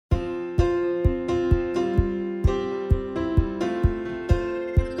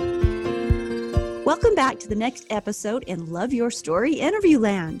Welcome back to the next episode in Love Your Story Interview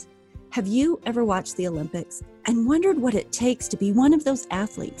Land. Have you ever watched the Olympics and wondered what it takes to be one of those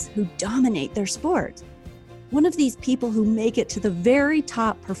athletes who dominate their sport? One of these people who make it to the very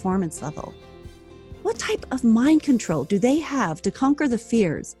top performance level? What type of mind control do they have to conquer the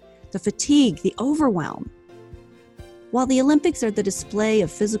fears, the fatigue, the overwhelm? While the Olympics are the display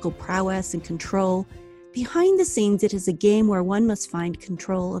of physical prowess and control, behind the scenes it is a game where one must find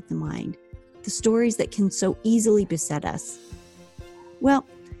control of the mind, the stories that can so easily beset us. Well,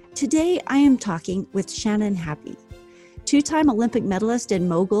 today I am talking with Shannon Happe, two-time Olympic medalist in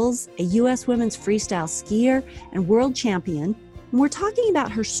moguls, a U.S. women's freestyle skier, and world champion, and we're talking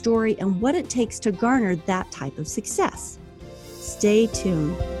about her story and what it takes to garner that type of success. Stay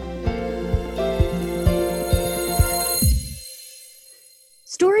tuned.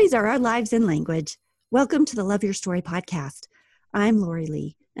 Stories are our lives in language. Welcome to the Love Your Story podcast. I'm Lori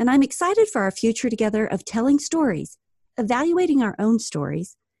Lee, and I'm excited for our future together of telling stories, evaluating our own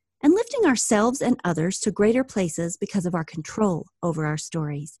stories, and lifting ourselves and others to greater places because of our control over our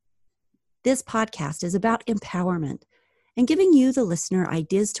stories. This podcast is about empowerment and giving you, the listener,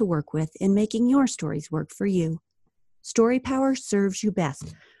 ideas to work with in making your stories work for you. Story power serves you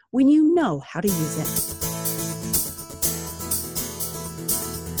best when you know how to use it.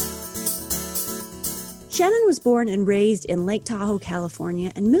 Shannon was born and raised in Lake Tahoe,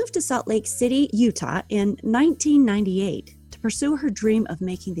 California, and moved to Salt Lake City, Utah in 1998 to pursue her dream of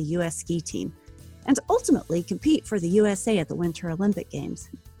making the U.S. ski team and to ultimately compete for the USA at the Winter Olympic Games.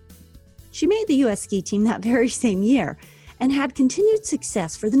 She made the U.S. ski team that very same year and had continued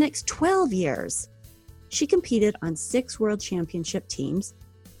success for the next 12 years. She competed on 6 world championship teams,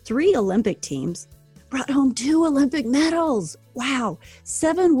 3 Olympic teams, brought home 2 Olympic medals,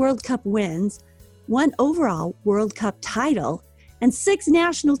 7 World Cup wins, 1 overall World Cup title, and 6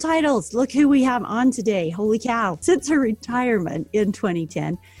 national titles. Look who we have on today. Holy cow. Since her retirement in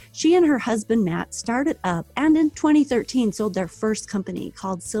 2010, she and her husband, Matt, started up and in 2013 sold their first company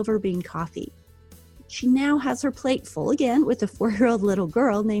called Silver Bean Coffee. She now has her plate full again with a 4-year-old little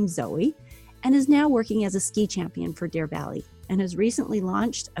girl named Zoe and is now working as a ski champion for Deer Valley and has recently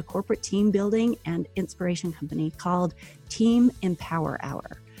launched a corporate team building and inspiration company called Team Empower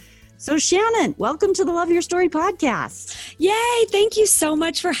Hour. So Shannon, welcome to the Love Your Story podcast. Yay! Thank you so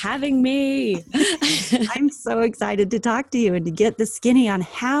much for having me. I'm so excited to talk to you and to get the skinny on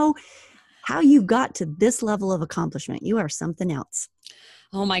how you got to this level of accomplishment. You are something else.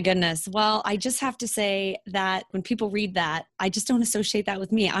 Oh my goodness. Well, I just have to say that when people read that, I just don't associate that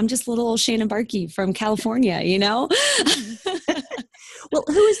with me. I'm just little old Shannon Barkey from California, you know? Well,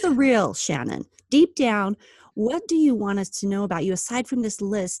 who is the real Shannon? Deep down, what do you want us to know about you aside from this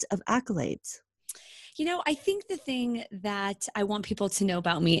list of accolades? You know, I think the thing that I want people to know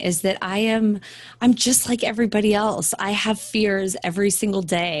about me is that I'm just like everybody else. I have fears every single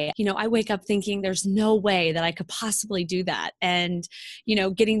day. You know, I wake up thinking there's no way that I could possibly do that. And, you know,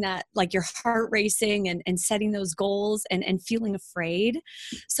 getting that, like your heart racing and setting those goals and feeling afraid.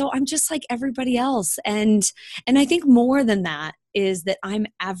 So I'm just like everybody else. And I think more than that is that I'm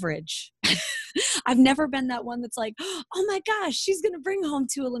average. I've never been that one that's like, oh my gosh, she's going to bring home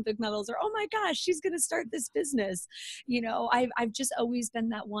 2 Olympic medals, or oh my gosh, she's going to start this business. You know, I've just always been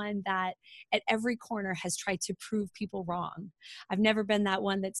that one that at every corner has tried to prove people wrong. I've never been that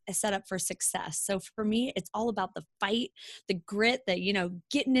one that's set up for success. So for me, it's all about the fight, the grit, that, you know,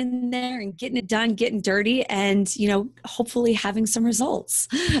 getting in there and getting it done, getting dirty, and, you know, hopefully having some results.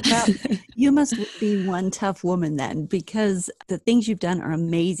 Well, you must be one tough woman then, because the things you've done are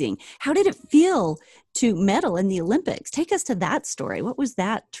amazing. How did it feel to medal in the Olympics? Take us to that story. What was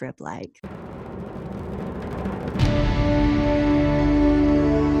that trip like?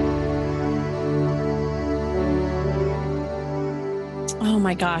 Oh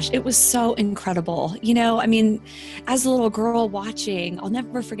my gosh, it was so incredible. You know, I mean, as a little girl watching, I'll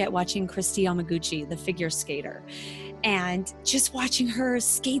never forget watching Kristi Yamaguchi, the figure skater, and just watching her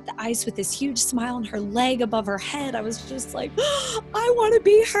skate the ice with this huge smile on her leg above her head. I was just like, oh, I want to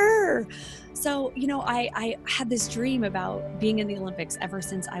be her. So, you know, I had this dream about being in the Olympics ever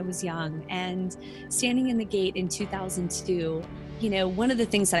since I was young, and standing in the gate in 2002, you know, one of the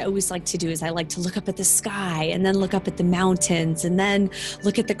things that I always like to do is I like to look up at the sky and then look up at the mountains and then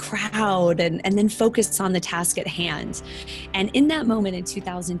look at the crowd and then focus on the task at hand. And in that moment in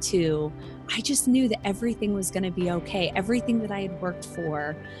 2002, I just knew that everything was going to be okay. Everything that I had worked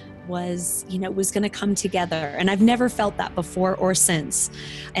for was, you know, was going to come together. And I've never felt that before or since.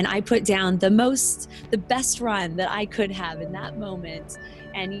 And I put down the best run that I could have in that moment.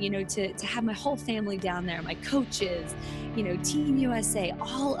 And, to have my whole family down there, my coaches, Team USA,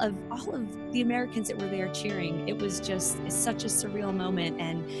 all of the Americans that were there cheering, it's such a surreal moment,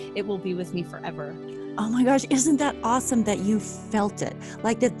 and it will be with me forever. Oh my gosh, isn't that awesome that you felt it?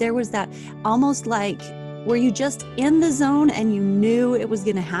 Like that there was that almost like, were you just in the zone and you knew it was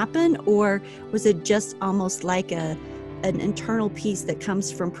going to happen? Or was it just almost like an internal piece that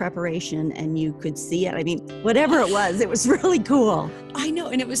comes from preparation and you could see it? I mean, whatever it was really cool. I know.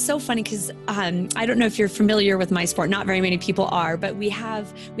 And it was so funny because I don't know if you're familiar with my sport. Not very many people are, but we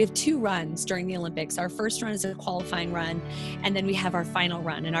have 2 runs during the Olympics. Our first run is a qualifying run, and then we have our final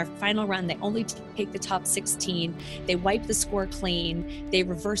run. And our final run, they only take the top 16. They wipe the score clean. They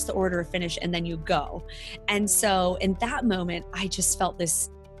reverse the order of finish, and then you go. And so in that moment, I just felt this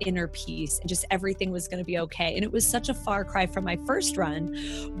inner peace and just everything was going to be okay. And it was such a far cry from my first run,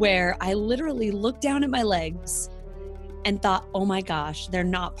 where I literally looked down at my legs and thought, oh my gosh, they're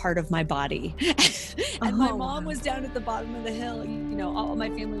not part of my body. And my mom was down at the bottom of the hill, all my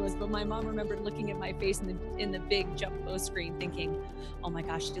family was, but my mom remembered looking at my face in the big jumbo screen thinking, oh my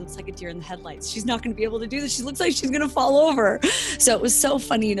gosh, she looks like a deer in the headlights. She's not going to be able to do this. She looks like she's going to fall over. So it was so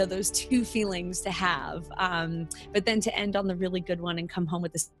funny, those 2 feelings to have. But then to end on the really good one and come home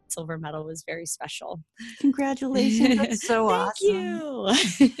with the silver medal was very special. Congratulations. That's so awesome.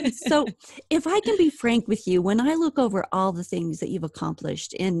 Thank you. So if I can be frank with you, when I look over all the things that you've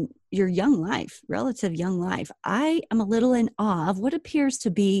accomplished in your relative young life, I am a little in awe of what appears to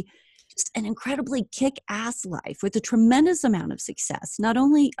be just an incredibly kick-ass life with a tremendous amount of success. Not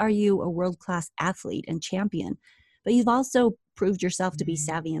only are you a world-class athlete and champion, but you've also proved yourself to be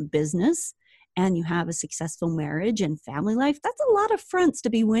savvy in business, and you have a successful marriage and family life. That's a lot of fronts to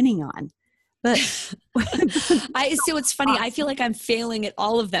be winning on. But it's funny. I feel like I'm failing at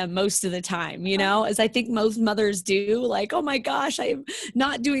all of them most of the time, as I think most mothers do. Like, oh my gosh, I'm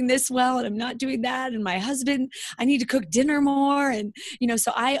not doing this well, and I'm not doing that. And my husband, I need to cook dinner more. And,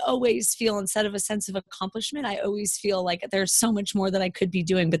 so I always feel, instead of a sense of accomplishment, I always feel like there's so much more that I could be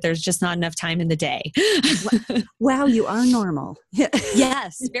doing, but there's just not enough time in the day. Wow, you are normal.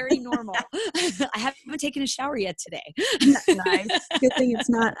 Yes, very normal. I haven't taken a shower yet today. Nice. Good thing it's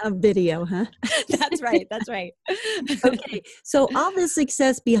not a video, huh? That's right. That's right. Okay. So all this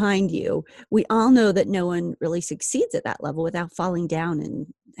success behind you, we all know that no one really succeeds at that level without falling down and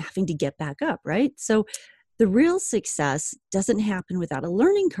having to get back up, right? So the real success doesn't happen without a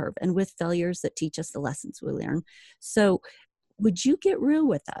learning curve and with failures that teach us the lessons we learn. So would you get real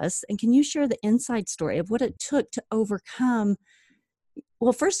with us, and can you share the inside story of what it took to overcome?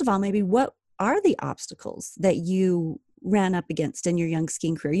 Well, first of all, maybe what are the obstacles that you ran up against in your young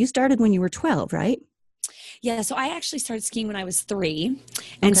skiing career? You started when you were 12, right? Yeah, so I actually started skiing when I was 3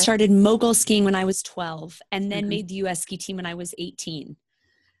 and started mogul skiing when I was 12, and then made the U.S. ski team when I was 18.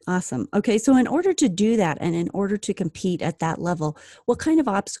 Awesome. Okay, so in order to do that and in order to compete at that level, what kind of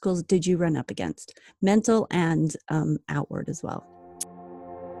obstacles did you run up against? Mental and outward as well.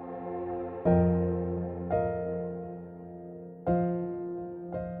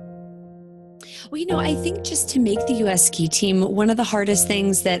 Well, I think just to make the U.S. ski team, one of the hardest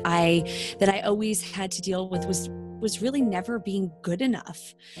things that I always had to deal with was really never being good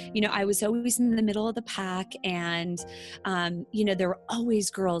enough. I was always in the middle of the pack, and, there were always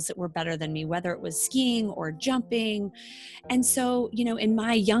girls that were better than me, whether it was skiing or jumping. And so, in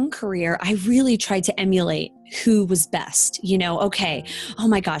my young career, I really tried to emulate who was best. Oh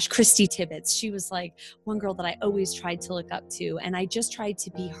my gosh, Christy Tibbetts. She was like one girl that I always tried to look up to, and I just tried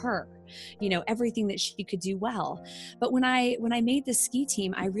to be her. Everything that she could do well. But when I made the ski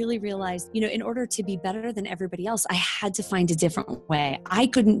team, I really realized, in order to be better than everybody else, I had to find a different way. I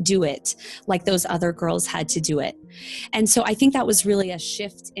couldn't do it like those other girls had to do it. And so I think that was really a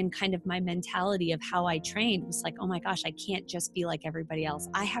shift in kind of my mentality of how I trained. It was like, oh my gosh, I can't just be like everybody else.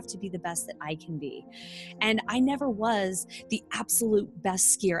 I have to be the best that I can be. And I never was the absolute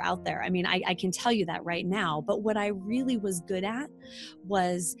best skier out there. I mean, I can tell you that right now, but what I really was good at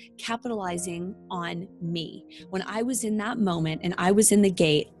was capitalizing on me. When I was in that moment and I was in the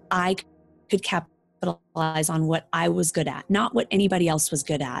gate, I could capitalize on what I was good at, not what anybody else was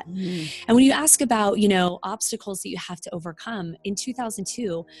good at. And when you ask about, obstacles that you have to overcome, in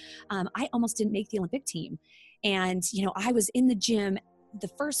 2002, I almost didn't make the Olympic team. And, I was in the gym, the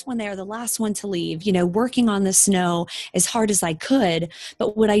first one there, the last one to leave, working on the snow as hard as I could.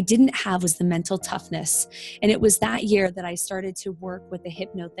 But what I didn't have was the mental toughness. And it was that year that I started to work with a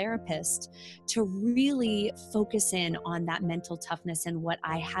hypnotherapist to really focus in on that mental toughness and what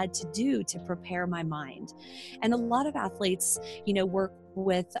I had to do to prepare my mind. And a lot of athletes, work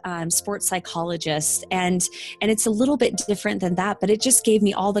with sports psychologists, and it's a little bit different than that, but it just gave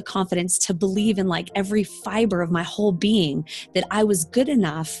me all the confidence to believe in like every fiber of my whole being that I was good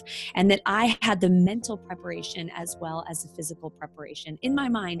enough, and that I had the mental preparation as well as the physical preparation. In my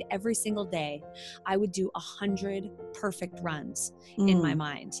mind, every single day, I would do 100 perfect runs in my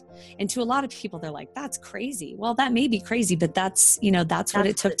mind. And to a lot of people, they're like, that's crazy. Well, that may be crazy, but that's what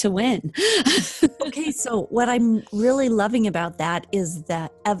it took to win. Okay, so what I'm really loving about that is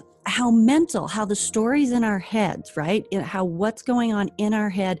that of how the stories in our heads, right? How what's going on in our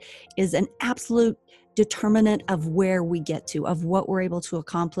head is an absolute determinant of where we get to, of what we're able to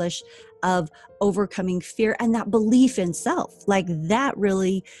accomplish, of overcoming fear, and that belief in self. Like that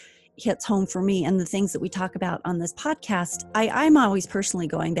really hits home for me. And the things that we talk about on this podcast, I'm always personally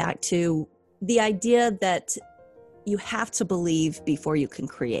going back to the idea that you have to believe before you can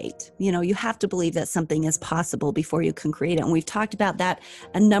create. You have to believe that something is possible before you can create it. And we've talked about that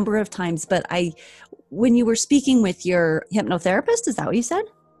a number of times, but when you were speaking with your hypnotherapist, is that what you said?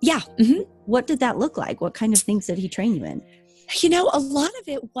 Yeah. Mm-hmm. What did that look like? What kind of things did he train you in? A lot of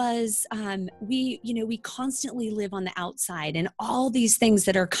it was, we constantly live on the outside, and all these things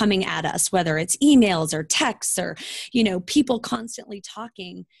that are coming at us, whether it's emails or texts or, people constantly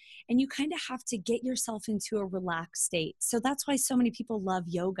talking, and you kind of have to get yourself into a relaxed state. So that's why so many people love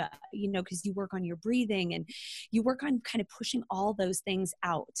yoga, because you work on your breathing and you work on kind of pushing all those things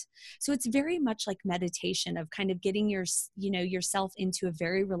out. So it's very much like meditation of kind of getting yourself into a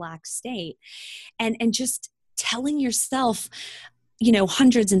very relaxed state, and just telling yourself,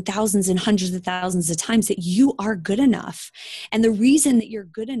 hundreds and hundreds of thousands of times that you are good enough. And the reason that you're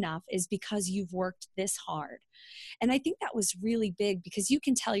good enough is because you've worked this hard. And I think that was really big, because you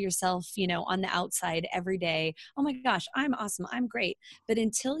can tell yourself, on the outside every day, oh my gosh, I'm awesome, I'm great. But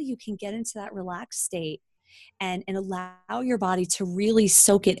until you can get into that relaxed state and allow your body to really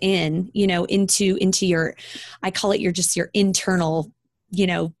soak it in, into your, I call it your internal,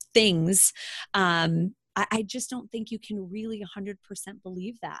 things, I just don't think you can really 100%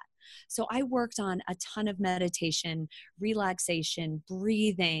 believe that. So I worked on a ton of meditation, relaxation,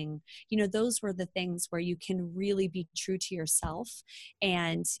 breathing. Those were the things where you can really be true to yourself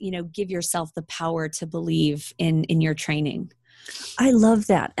and, give yourself the power to believe in your training. I love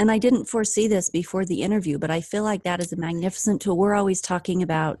that. And I didn't foresee this before the interview, but I feel like that is a magnificent tool. We're always talking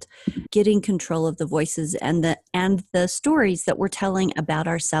about getting control of the voices and the stories that we're telling about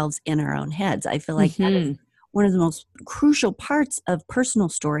ourselves in our own heads. I feel like that is one of the most crucial parts of personal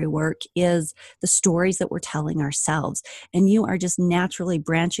story work is the stories that we're telling ourselves. And you are just naturally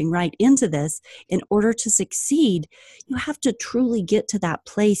branching right into this. In order to succeed, you have to truly get to that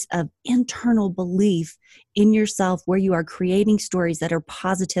place of internal belief in yourself where you are creating stories that are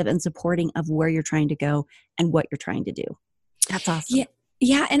positive and supporting of where you're trying to go and what you're trying to do. That's awesome. Yeah.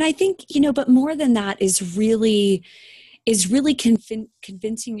 Yeah. And I think, but more than that is really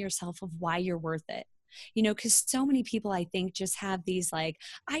convincing yourself of why you're worth it. Because so many people, I think, just have these like,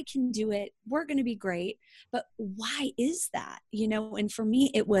 I can do it, we're going to be great. But why is that? And for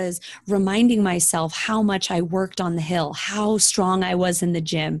me, it was reminding myself how much I worked on the hill, how strong I was in the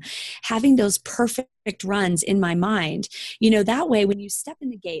gym, having those perfect runs in my mind. That way, when you step in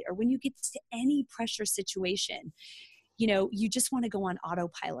the gate or when you get to any pressure situation, you just want to go on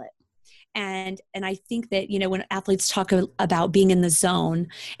autopilot. And I think that, when athletes talk about being in the zone,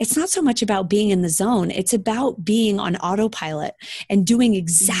 it's not so much about being in the zone. It's about being on autopilot and doing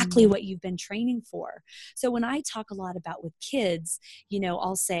exactly what you've been training for. So when I talk a lot about with kids,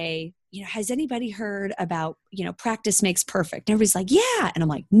 I'll say, has anybody heard about, practice makes perfect? And everybody's like, yeah. And I'm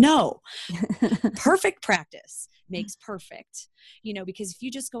like, no, perfect practice makes perfect, because if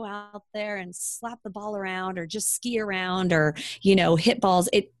you just go out there and slap the ball around or just ski around or, hit balls,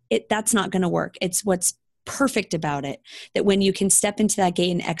 that's not going to work. It's what's perfect about it, that when you can step into that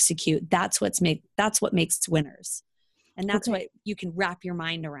gate and execute, that's what makes winners. And that's what you can wrap your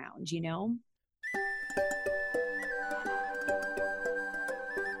mind around,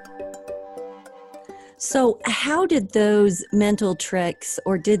 So how did those mental tricks,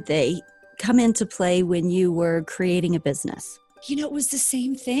 or did they come into play when you were creating a business? It was the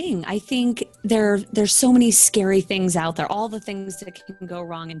same thing. I think there's so many scary things out there, all the things that can go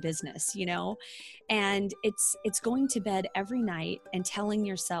wrong in business, and it's going to bed every night and telling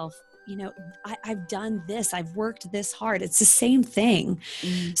yourself, I've done this, I've worked this hard. It's the same thing.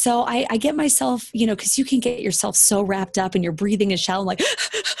 So I get myself, because you can get yourself so wrapped up and your breathing is shallow. I'm like,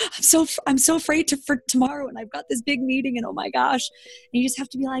 I'm so afraid for tomorrow, and I've got this big meeting, and oh my gosh. And you just have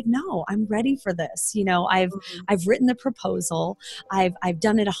to be like, no, I'm ready for this. I've written the proposal. I've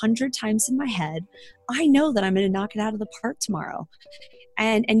done it 100 times in my head. I know that I'm going to knock it out of the park tomorrow.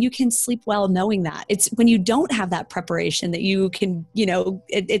 And you can sleep well knowing that. It's when you don't have that preparation that you can,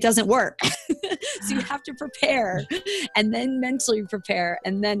 it doesn't work. So you have to prepare and then mentally prepare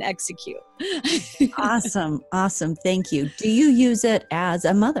and then execute. Awesome. Awesome. Thank you. Do you use it as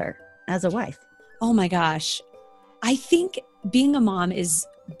a mother, as a wife? Oh my gosh. I think being a mom is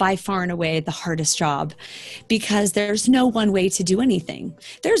by far and away the hardest job because there's no one way to do anything.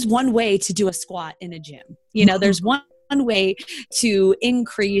 There's one way to do a squat in a gym. There's one way to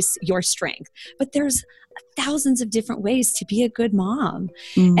increase your strength, but there's thousands of different ways to be a good mom.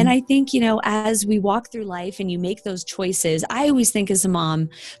 And I think, as we walk through life and you make those choices, I always think as a mom,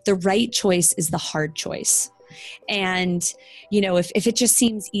 the right choice is the hard choice. And, if it just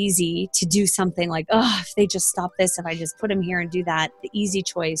seems easy to do something like, if they just stop this, if I just put them here and do that, the easy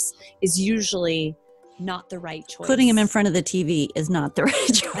choice is usually not the right choice. Putting him in front of the TV is not the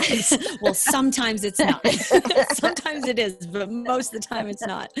right choice. Well, sometimes it's not. Sometimes it is, but most of the time it's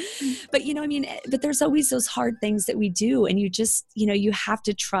not. But but there's always those hard things that we do. And you just, you have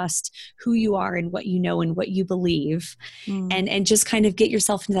to trust who you are and what you know and what you believe. And just kind of get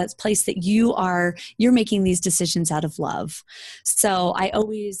yourself into that place that you're making these decisions out of love. So I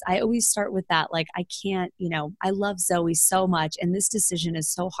always start with that. Like, I can't, I love Zoe so much and this decision is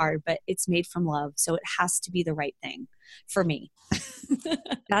so hard, but it's made from love. So it has to be the right thing for me.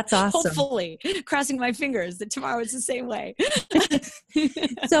 That's awesome. Hopefully, crossing my fingers that tomorrow it's the same way.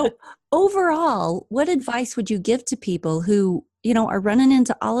 So overall, what advice would you give to people who, are running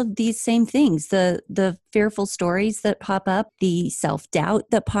into all of these same things, the fearful stories that pop up, the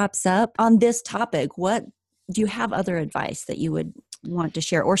self-doubt that pops up on this topic? What do you have other advice that you would want to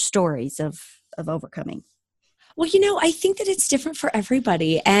share or stories of overcoming? Well, I think that it's different for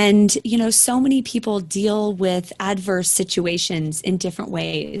everybody. And, so many people deal with adverse situations in different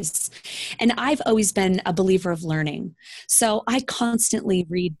ways. And I've always been a believer of learning. So I constantly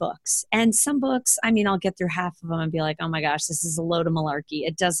read books. And some books, I'll get through half of them and be like, oh my gosh, this is a load of malarkey.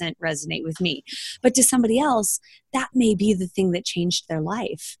 It doesn't resonate with me. But to somebody else, that may be the thing that changed their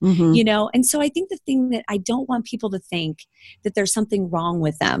life, And so I think the thing that I don't want people to think that there's something wrong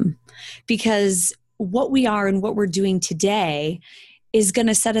with them, because what we are and what we're doing today is going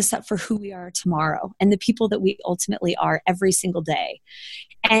to set us up for who we are tomorrow and the people that we ultimately are every single day.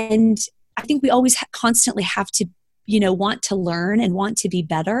 And I think we always constantly have to, want to learn and want to be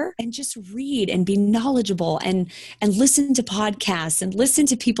better and just read and be knowledgeable and listen to podcasts and listen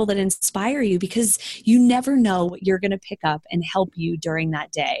to people that inspire you, because you never know what you're going to pick up and help you during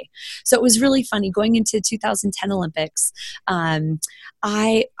that day. So it was really funny going into 2010 Olympics.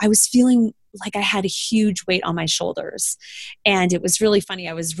 I was feeling like I had a huge weight on my shoulders. And it was really funny.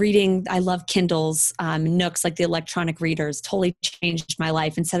 I was reading, I love Kindles, Nooks, like the electronic readers, totally changed my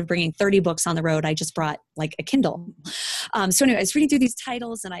life. Instead of bringing 30 books on the road, I just brought like a Kindle. So anyway, I was reading through these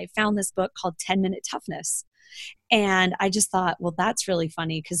titles and I found this book called 10-Minute Toughness. And I just thought, well, that's really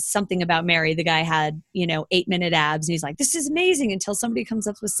funny, because something about Mary, the guy had, 8-minute abs, and he's like, this is amazing, until somebody comes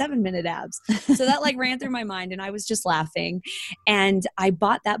up with 7-minute abs. So that ran through my mind, and I was just laughing. And I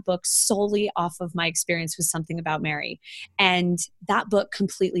bought that book solely off of my experience with Something About Mary. And that book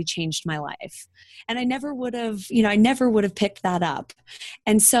completely changed my life. And I never would have, picked that up.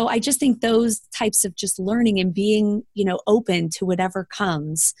 And so I just think those types of just learning and being, open to whatever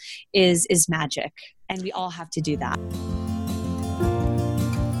comes is magic. And we all have to do that.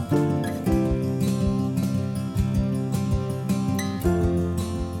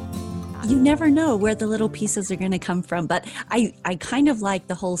 You never know where the little pieces are going to come from. But I kind of like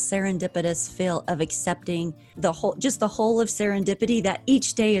the whole serendipitous feel of accepting the whole of serendipity, that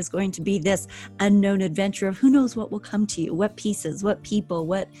each day is going to be this unknown adventure of who knows what will come to you, what pieces, what people,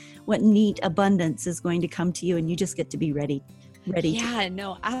 what neat abundance is going to come to you. And you just get to be ready. Yeah,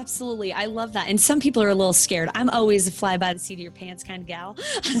 no, absolutely. I love that. And some people are a little scared. I'm always a fly by the seat of your pants kind of gal.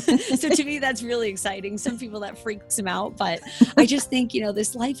 So to me, that's really exciting. Some people that freaks them out, but I just think,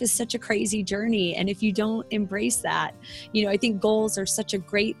 this life is such a crazy journey. And if you don't embrace that, I think goals are such a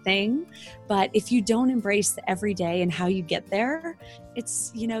great thing, but if you don't embrace the everyday and how you get there,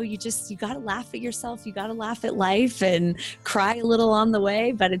 it's, you got to laugh at yourself. You got to laugh at life and cry a little on the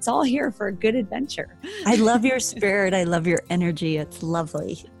way, but it's all here for a good adventure. I love your spirit. I love your energy. It's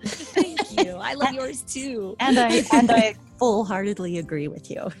lovely. Thank you. I love yours too. And I full-heartedly agree with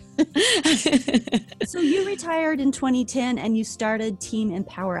you. So you retired in 2010 and you started Team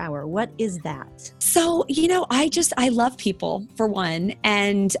Empower Hour. What is that? So, I love people, for one,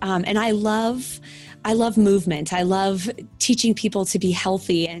 and I love movement. I love teaching people to be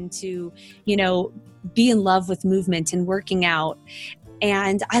healthy and to, be in love with movement and working out.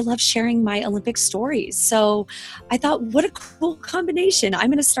 and I love sharing my Olympic stories. So I thought, what a cool combination. I'm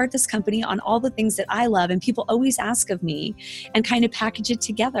going to start this company on all the things that I love and people always ask of me, and kind of package it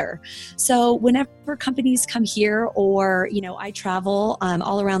together. So whenever companies come here, or, I travel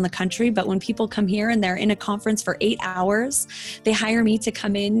all around the country, but when people come here and they're in a conference for 8 hours, they hire me to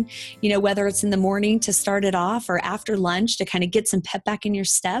come in, whether it's in the morning to start it off or after lunch to kind of get some pep back in your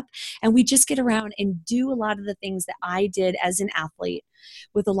step. And we just get around and do a lot of the things that I did as an athlete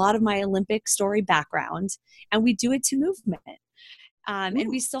with a lot of my Olympic story background. And we do it to movement. And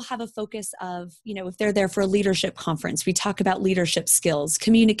we still have a focus of, if they're there for a leadership conference, we talk about leadership skills,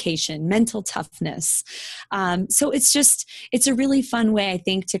 communication, mental toughness. So it's a really fun way, I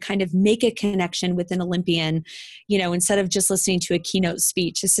think, to kind of make a connection with an Olympian, instead of just listening to a keynote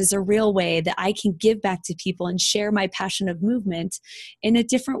speech. This is a real way that I can give back to people and share my passion of movement in a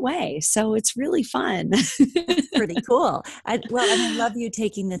different way. So it's really fun. Pretty cool. And I love you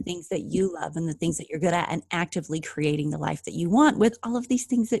taking the things that you love and the things that you're good at and actively creating the life that you want with all of these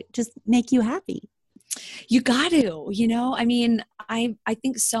things that just make you happy. You got to, I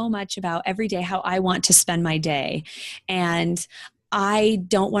think so much about every day how I want to spend my day. And I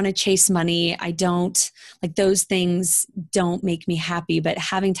don't want to chase money. I don't, like, those things don't make me happy, but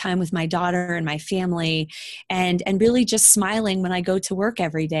having time with my daughter and my family and really just smiling when I go to work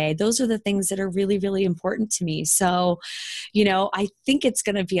every day, those are the things that are really, really important to me. So, I think it's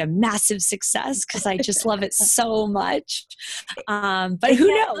going to be a massive success because I just love it so much. But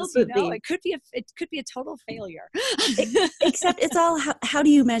who knows? It could be a total failure. Except it's all, how do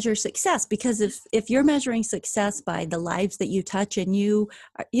you measure success? Because if you're measuring success by the lives that you touch, and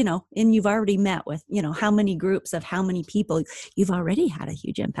and you've already met with, how many groups of how many people, you've already had a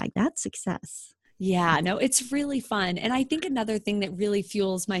huge impact. That's success. Yeah, no, it's really fun. And I think another thing that really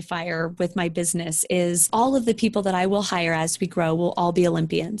fuels my fire with my business is all of the people that I will hire as we grow will all be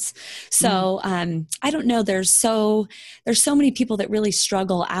Olympians. So I don't know, there's so many people that really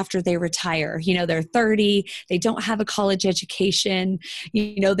struggle after they retire. They're 30, they don't have a college education,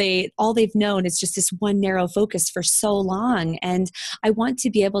 all they've known is just this one narrow focus for so long. And I want to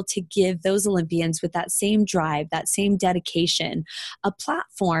be able to give those Olympians with that same drive, that same dedication, a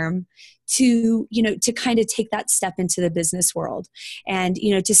platform to kind of take that step into the business world and,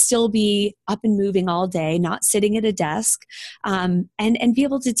 to still be up and moving all day, not sitting at a desk, and be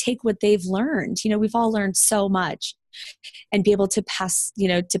able to take what they've learned. We've all learned so much, and be able to pass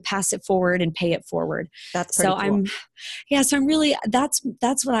it forward and pay it forward. That's pretty cool. So I'm really, that's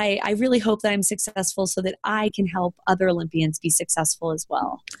what I really hope that I'm successful so that I can help other Olympians be successful as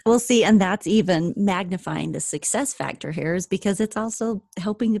well. We'll see. And that's even magnifying the success factor here, is because it's also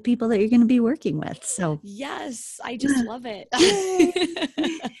helping the people that you're going to be working with. So yes, I just love it.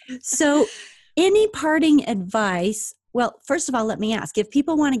 So any parting advice? Well, first of all, let me ask, if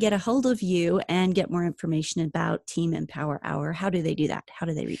people want to get a hold of you and get more information about Team Empower Hour, how do they do that? How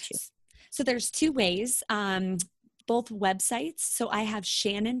do they reach you? So there's two ways. Both websites. So I have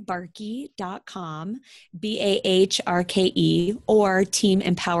shannonbarke.com, BAHRKE, or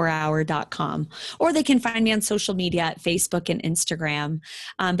teamempowerhour.com. Or they can find me on social media at Facebook and Instagram.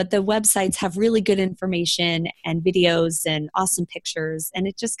 But the websites have really good information and videos and awesome pictures. And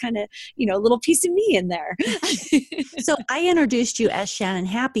it just kind of, a little piece of me in there. So I introduced you as Shannon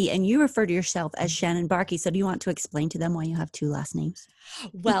Happy, and you refer to yourself as Shannon Barke. So do you want to explain to them why you have two last names?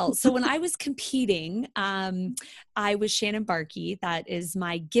 Well, so when I was competing, I was Shannon Barke. That is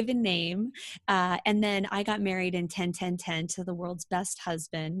my given name. And then I got married in 10-10-10 to the world's best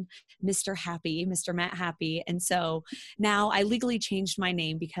husband, Mr. Happy, Mr. Matt Happy. And so now I legally changed my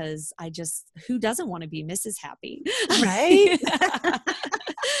name because who doesn't want to be Mrs. Happy? Right.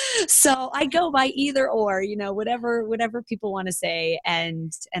 So I go by either or, whatever people want to say.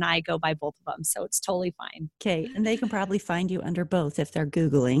 And I go by both of them. So it's totally fine. Okay. And they can probably find you under both if they're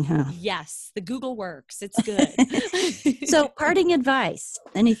Googling, huh? Yes. The Google works. It's good. So parting advice,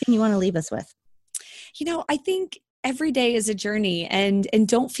 anything you want to leave us with? I think every day is a journey, and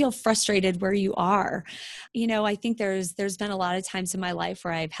don't feel frustrated where you are. I think there's been a lot of times in my life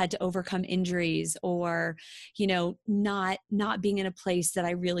where I've had to overcome injuries or, not being in a place that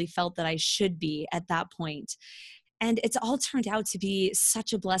I really felt that I should be at that point. And it's all turned out to be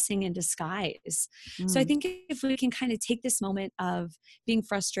such a blessing in disguise. So I think if we can kind of take this moment of being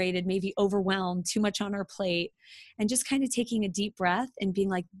frustrated, maybe overwhelmed, too much on our plate, and just kind of taking a deep breath and being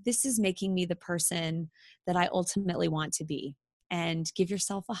like, this is making me the person that I ultimately want to be. and give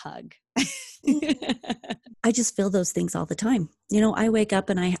yourself a hug. I just feel those things all the time. I wake up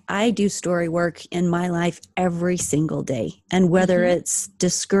and I do story work in my life every single day. And whether it's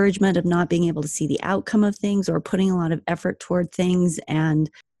discouragement of not being able to see the outcome of things, or putting a lot of effort toward things and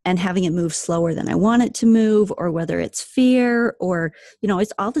having it move slower than I want it to move, or whether it's fear, or,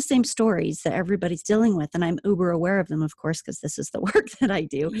 it's all the same stories that everybody's dealing with. And I'm uber aware of them, of course, because this is the work that I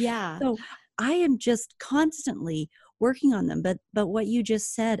do. Yeah. So I am just constantly working on them. But what you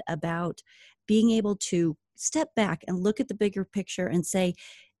just said about being able to step back and look at the bigger picture and say,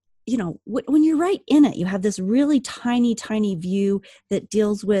 when you're right in it, you have this really tiny, tiny view that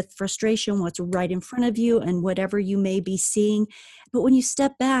deals with frustration, what's right in front of you and whatever you may be seeing. But when you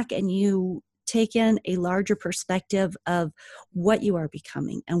step back and you take in a larger perspective of what you are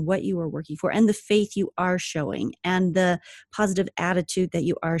becoming and what you are working for, and the faith you are showing, and the positive attitude that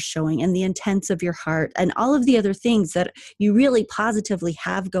you are showing, and the intents of your heart, and all of the other things that you really positively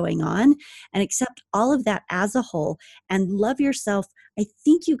have going on, and accept all of that as a whole and love yourself, I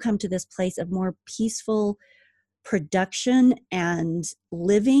think you come to this place of more peaceful production and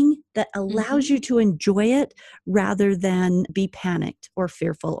living that allows you to enjoy it rather than be panicked or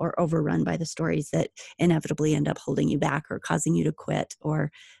fearful or overrun by the stories that inevitably end up holding you back or causing you to quit or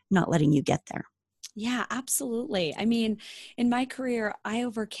not letting you get there. Yeah, absolutely. I mean, in my career, I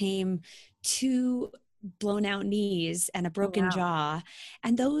overcame 2 blown out knees and a broken jaw.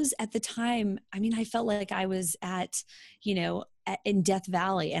 And those at the time, I mean, I felt like I was in Death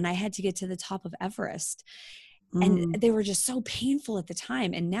Valley, and I had to get to the top of Everest. And they were just so painful at the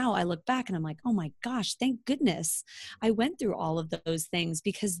time. And now I look back and I'm like, oh my gosh, thank goodness I went through all of those things,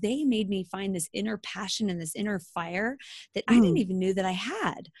 because they made me find this inner passion and this inner fire that I didn't even know that I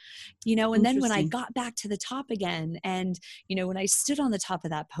had, and then when I got back to the top again, and, when I stood on the top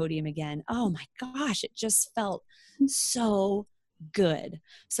of that podium again, oh my gosh, it just felt so good.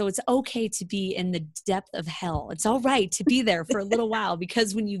 So it's okay to be in the depth of hell. It's all right to be there for a little while,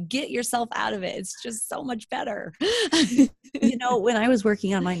 because when you get yourself out of it, it's just so much better. When I was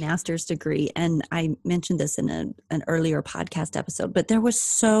working on my master's degree, and I mentioned this in an earlier podcast episode, but there was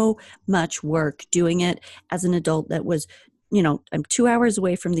so much work doing it as an adult that was, I'm 2 hours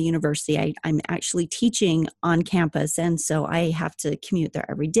away from the university. I'm actually teaching on campus. And so I have to commute there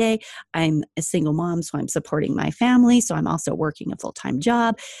every day. I'm a single mom, so I'm supporting my family. So I'm also working a full-time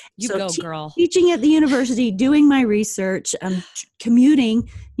job. Girl. Teaching at the university, doing my research, commuting,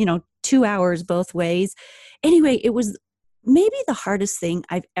 2 hours both ways. Anyway, it was maybe the hardest thing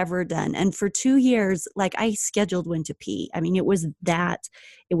I've ever done. And for 2 years, I scheduled when to pee. I mean, it was that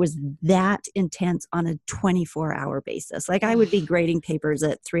intense on a 24-hour basis. I would be grading papers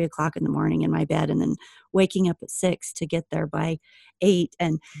at 3:00 in the morning in my bed, and then waking up at 6 to get there by 8,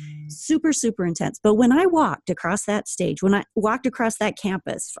 and super, super intense. But when I walked across that stage, when I walked across that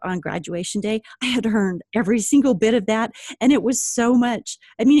campus on graduation day, I had earned every single bit of that. And it was so much,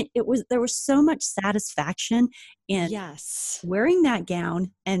 there was so much satisfaction in wearing that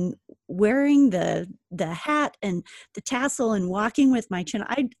gown and wearing the hat and the tassel and walking with my chin.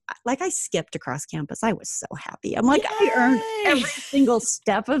 I skipped across campus. I was so happy. I'm like, I earned every single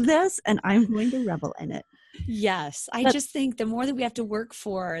step of this, and I'm going to revel in it. Yes. I just think the more that we have to work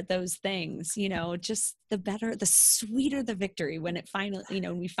for those things, just the better, the sweeter the victory when it finally,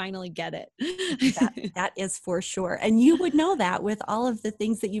 we finally get it. That is for sure. And you would know that with all of the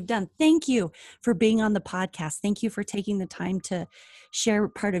things that you've done. Thank you for being on the podcast. Thank you for taking the time to share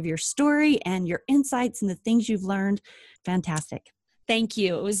part of your story and your insights and the things you've learned. Fantastic. Thank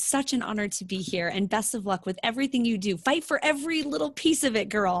you. It was such an honor to be here, and best of luck with everything you do. Fight for every little piece of it,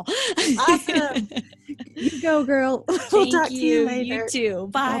 girl. Awesome. You go, girl. We'll talk to you later. You too.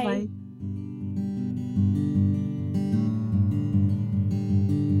 Bye. Bye-bye.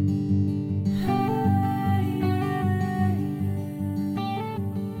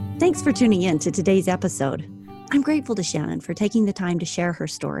 Thanks for tuning in to today's episode. I'm grateful to Shannon for taking the time to share her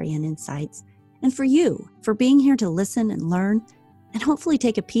story and insights, and for you for being here to listen and learn, and hopefully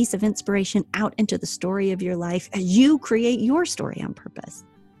take a piece of inspiration out into the story of your life as you create your story on purpose.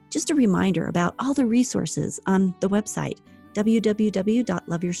 Just a reminder about all the resources on the website,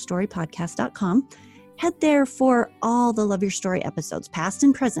 www.loveyourstorypodcast.com. Head there for all the Love Your Story episodes, past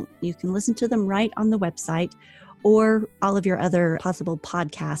and present. You can listen to them right on the website, or all of your other possible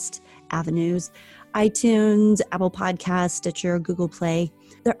podcast avenues, iTunes, Apple Podcasts, Stitcher, Google Play.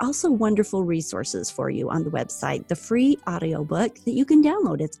 There are also wonderful resources for you on the website. The free audiobook that you can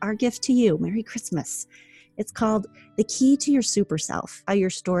download. It's our gift to you. Merry Christmas. It's called The Key to Your Super Self, How Your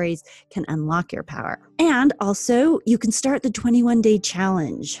Stories Can Unlock Your Power. And also, you can start the 21-day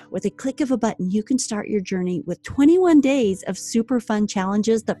challenge. With a click of a button, you can start your journey with 21 days of super fun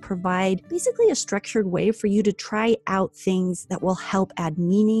challenges that provide basically a structured way for you to try out things that will help add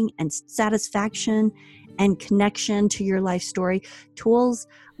meaning and satisfaction and connection to your life story. Tools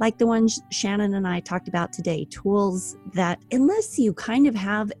like the ones Shannon and I talked about today, tools that unless you kind of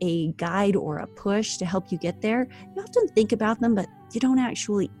have a guide or a push to help you get there, you often think about them, but you don't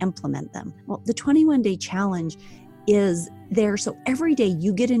actually implement them. Well, the 21-day challenge is there. So every day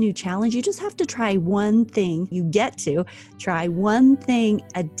you get a new challenge. You just have to try one thing. You get to try one thing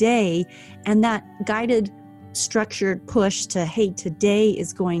a day, and that guided structured push to, hey, today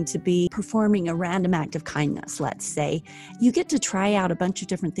is going to be performing a random act of kindness, let's say. You get to try out a bunch of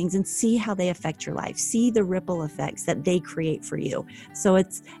different things and see how they affect your life, see the ripple effects that they create for you. So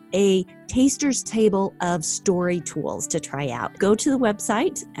it's a taster's table of story tools to try out. Go to the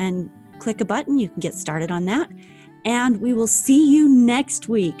website and click a button. You can get started on that. And we will see you next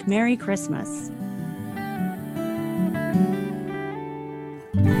week. Merry Christmas.